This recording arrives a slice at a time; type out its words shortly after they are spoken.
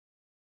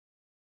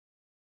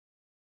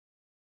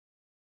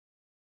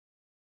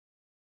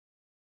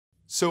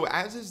So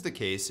as is the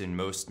case in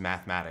most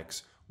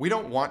mathematics, we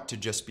don't want to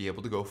just be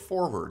able to go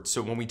forward.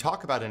 So when we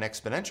talk about an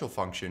exponential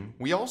function,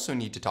 we also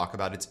need to talk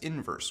about its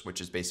inverse, which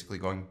is basically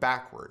going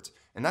backwards,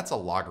 and that's a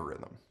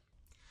logarithm.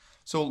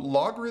 So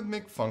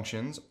logarithmic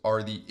functions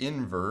are the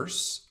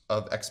inverse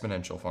of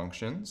exponential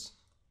functions.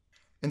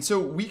 And so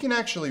we can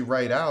actually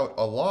write out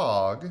a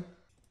log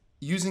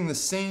using the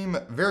same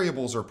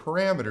variables or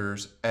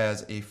parameters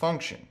as a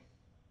function.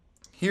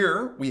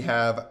 Here we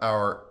have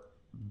our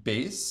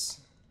base,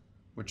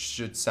 which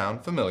should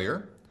sound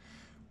familiar.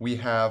 We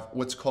have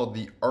what's called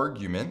the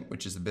argument,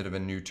 which is a bit of a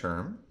new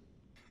term.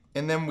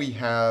 And then we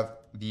have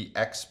the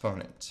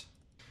exponent.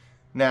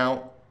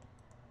 Now,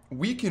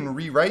 we can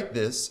rewrite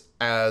this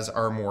as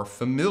our more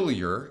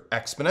familiar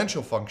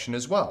exponential function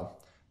as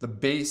well. The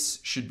base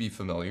should be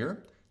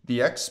familiar.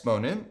 The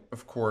exponent,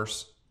 of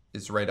course,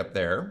 is right up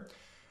there.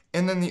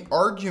 And then the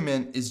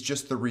argument is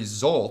just the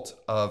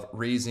result of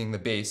raising the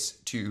base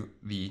to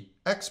the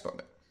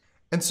exponent.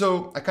 And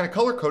so I kind of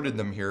color-coded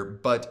them here,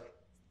 but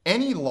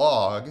any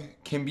log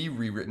can be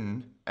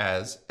rewritten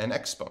as an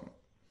exponent.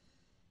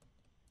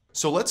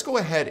 So let's go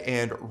ahead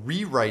and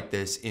rewrite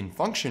this in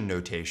function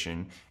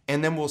notation,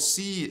 and then we'll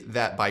see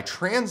that by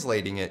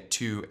translating it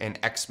to an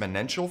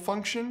exponential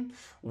function,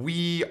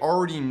 we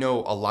already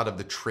know a lot of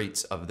the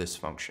traits of this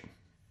function.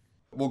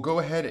 We'll go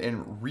ahead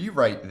and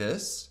rewrite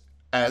this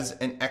as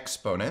an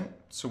exponent.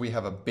 So we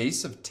have a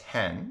base of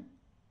 10.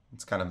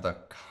 It's kind of the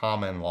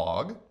common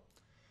log.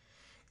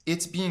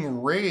 It's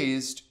being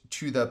raised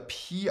to the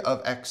p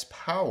of x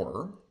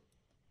power,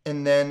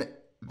 and then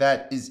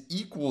that is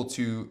equal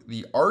to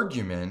the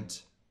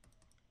argument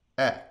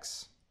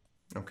x.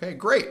 Okay,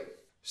 great.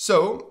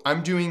 So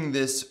I'm doing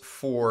this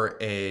for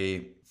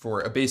a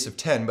base of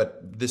 10,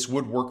 but this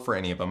would work for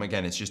any of them.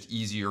 Again, it's just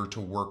easier to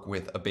work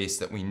with a base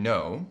that we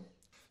know.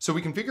 So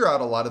we can figure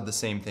out a lot of the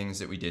same things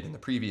that we did in the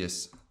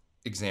previous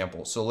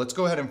example. So let's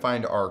go ahead and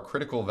find our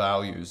critical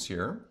values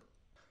here.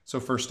 So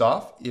first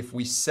off, if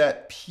we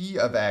set p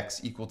of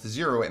x equal to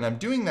 0, and I'm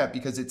doing that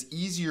because it's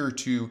easier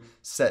to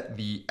set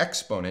the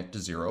exponent to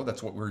 0,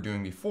 that's what we were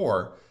doing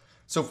before.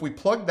 So if we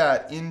plug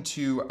that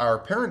into our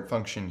parent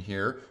function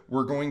here,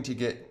 we're going to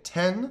get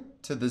 10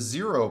 to the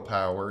 0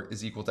 power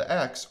is equal to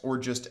x, or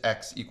just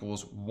x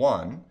equals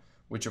 1,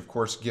 which of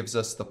course gives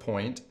us the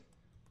point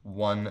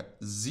 1,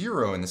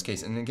 0 in this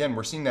case. And again,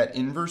 we're seeing that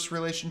inverse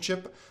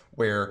relationship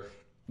where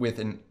with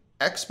an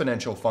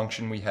exponential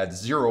function, we had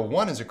 0,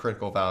 1 as a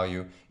critical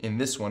value. In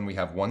this one, we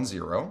have 1,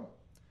 0.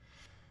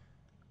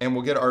 And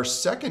we'll get our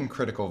second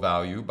critical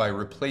value by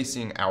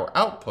replacing our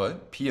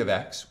output, p of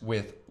x,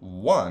 with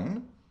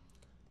 1.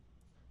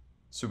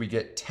 So we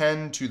get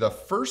 10 to the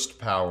first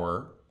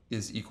power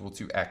is equal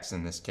to x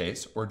in this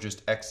case, or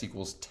just x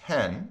equals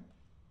 10.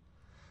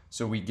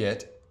 So we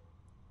get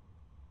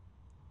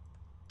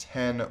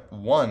 10,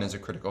 1 as a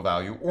critical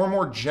value, or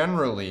more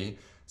generally,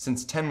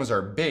 since 10 was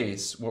our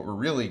base, what we're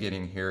really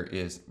getting here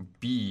is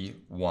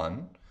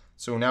b1.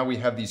 So now we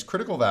have these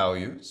critical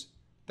values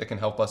that can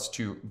help us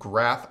to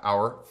graph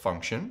our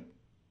function.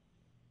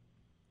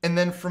 And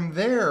then from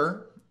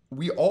there,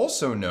 we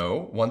also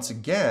know, once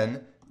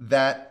again,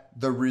 that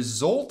the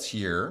result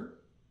here,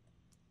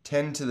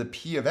 10 to the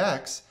p of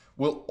x,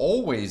 will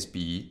always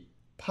be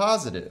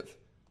positive.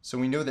 So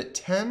we know that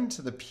 10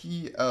 to the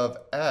p of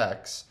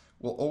x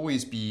will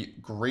always be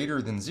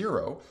greater than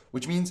 0,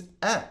 which means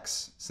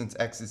x, since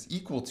x is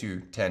equal to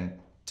 10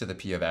 to the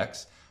p of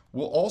x,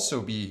 will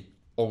also be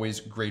always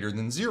greater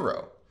than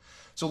 0.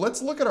 So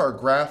let's look at our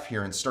graph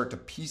here and start to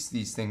piece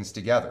these things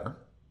together.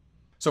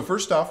 So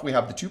first off, we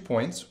have the 2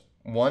 points,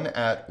 one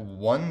at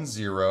 1,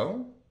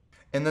 0.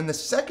 And then the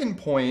second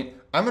point,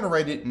 I'm going to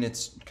write it in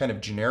its kind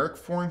of generic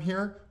form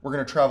here. We're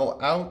going to travel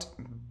out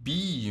b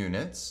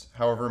units,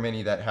 however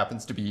many that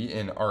happens to be.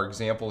 In our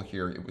example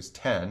here, it was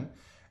 10.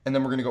 And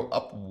then we're going to go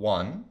up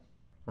 1,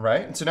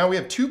 right? And so now we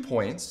have 2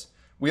 points.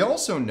 We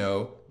also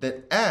know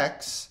that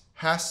x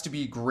has to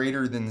be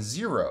greater than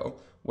 0.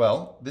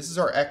 Well, this is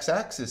our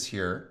x-axis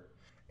here,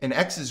 and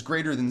x is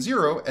greater than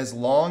 0 as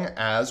long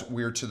as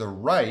we're to the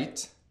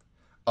right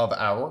of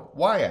our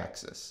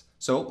y-axis.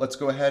 So let's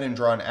go ahead and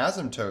draw an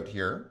asymptote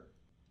here.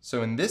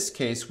 So in this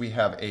case, we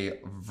have a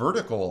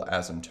vertical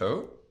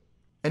asymptote.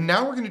 And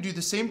now we're going to do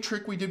the same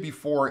trick we did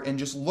before and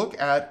just look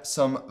at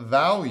some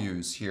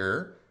values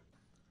here.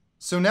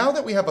 So now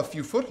that we have a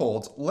few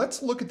footholds,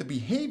 let's look at the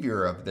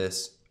behavior of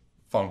this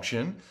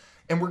function.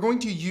 And we're going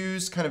to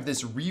use kind of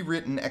this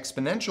rewritten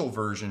exponential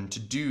version to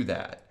do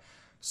that.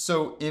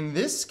 So in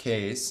this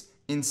case,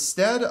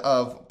 instead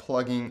of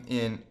plugging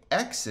in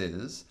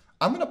x's,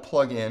 I'm going to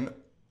plug in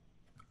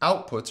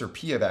outputs, or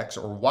p of x,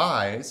 or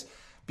y's,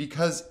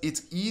 because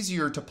it's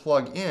easier to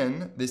plug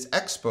in this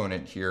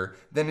exponent here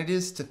than it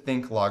is to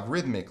think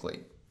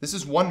logarithmically. This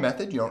is one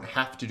method. You don't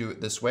have to do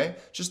it this way,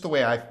 just the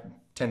way I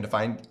tend to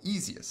find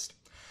easiest.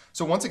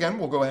 So once again,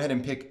 we'll go ahead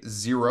and pick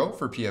 0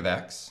 for p of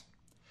x.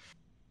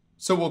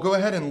 So we'll go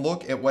ahead and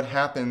look at what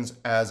happens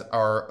as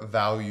our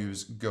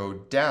values go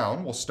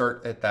down. We'll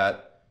start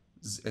at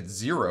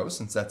 0,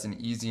 since that's an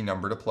easy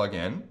number to plug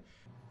in.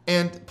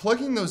 And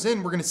plugging those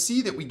in, we're going to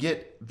see that we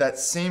get that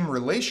same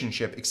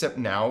relationship, except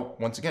now,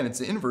 once again, it's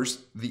the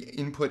inverse. The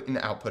input and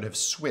output have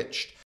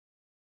switched.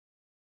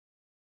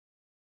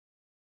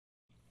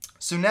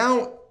 So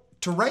now,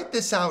 to write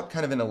this out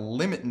kind of in a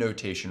limit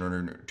notation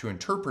or to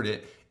interpret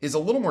it is a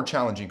little more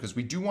challenging because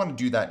we do want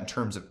to do that in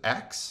terms of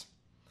x.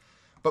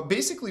 But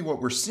basically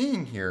what we're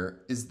seeing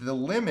here is the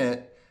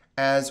limit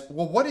as,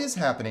 well, what is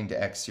happening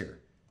to x here?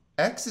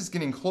 X is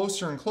getting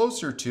closer and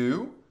closer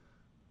to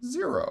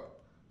 0.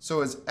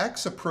 So as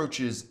x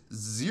approaches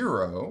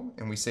 0,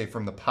 and we say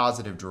from the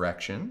positive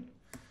direction,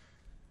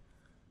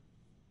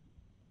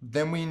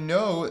 then we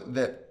know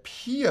that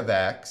p of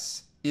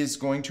x is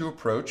going to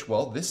approach,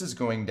 well, this is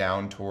going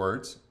down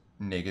towards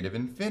negative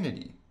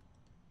infinity.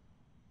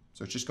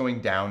 So it's just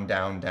going down,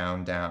 down,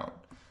 down, down.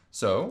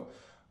 So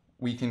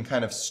we can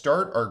kind of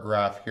start our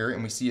graph here,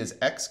 and we see as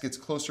x gets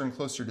closer and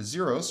closer to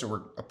 0, so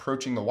we're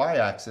approaching the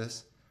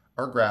y-axis,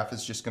 our graph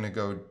is just going to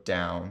go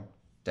down,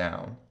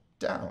 down,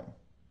 down.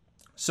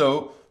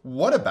 So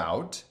what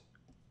about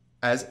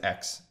as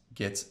x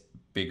gets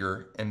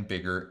bigger and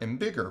bigger and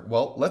bigger?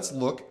 Well, let's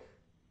look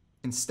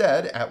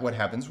instead at what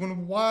happens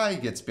when y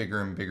gets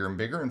bigger and bigger and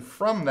bigger. And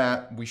from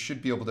that, we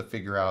should be able to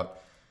figure out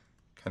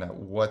kind of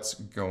what's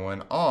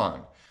going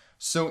on.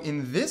 So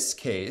in this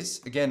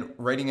case, again,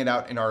 writing it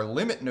out in our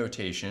limit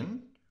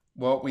notation,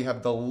 well, we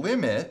have the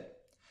limit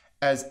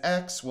as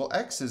x, well,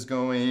 x is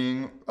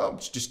going, oh,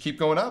 just keep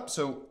going up.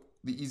 So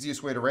the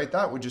easiest way to write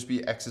that would just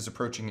be x is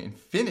approaching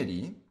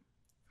infinity.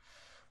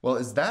 Well,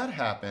 as that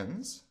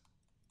happens,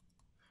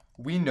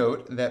 we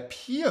note that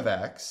p of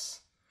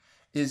x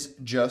is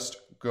just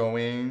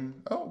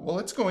going, oh, well,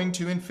 it's going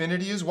to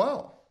infinity as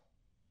well.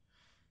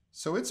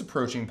 So it's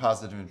approaching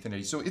positive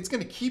infinity. So it's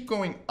going to keep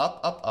going up,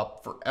 up,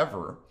 up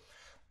forever.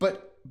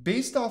 But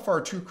based off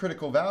our two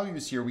critical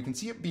values here, we can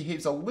see it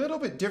behaves a little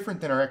bit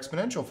different than our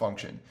exponential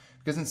function,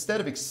 because instead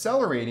of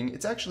accelerating,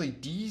 it's actually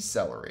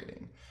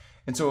decelerating.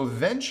 And so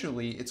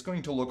eventually it's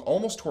going to look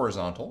almost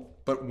horizontal,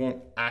 but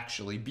won't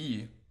actually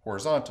be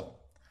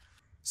horizontal.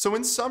 So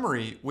in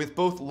summary, with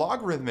both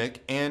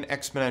logarithmic and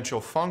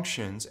exponential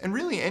functions, and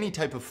really any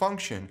type of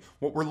function,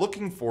 what we're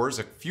looking for is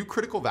a few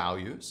critical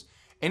values,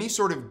 any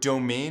sort of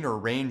domain or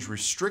range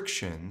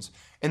restrictions,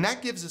 and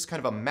that gives us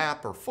kind of a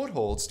map or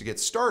footholds to get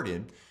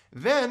started.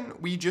 Then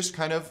we just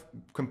kind of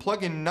can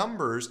plug in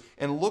numbers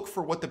and look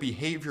for what the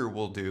behavior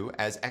will do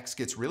as x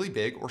gets really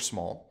big or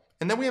small.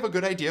 And then we have a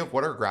good idea of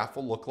what our graph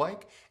will look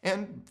like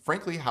and,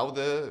 frankly, how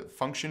the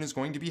function is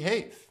going to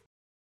behave.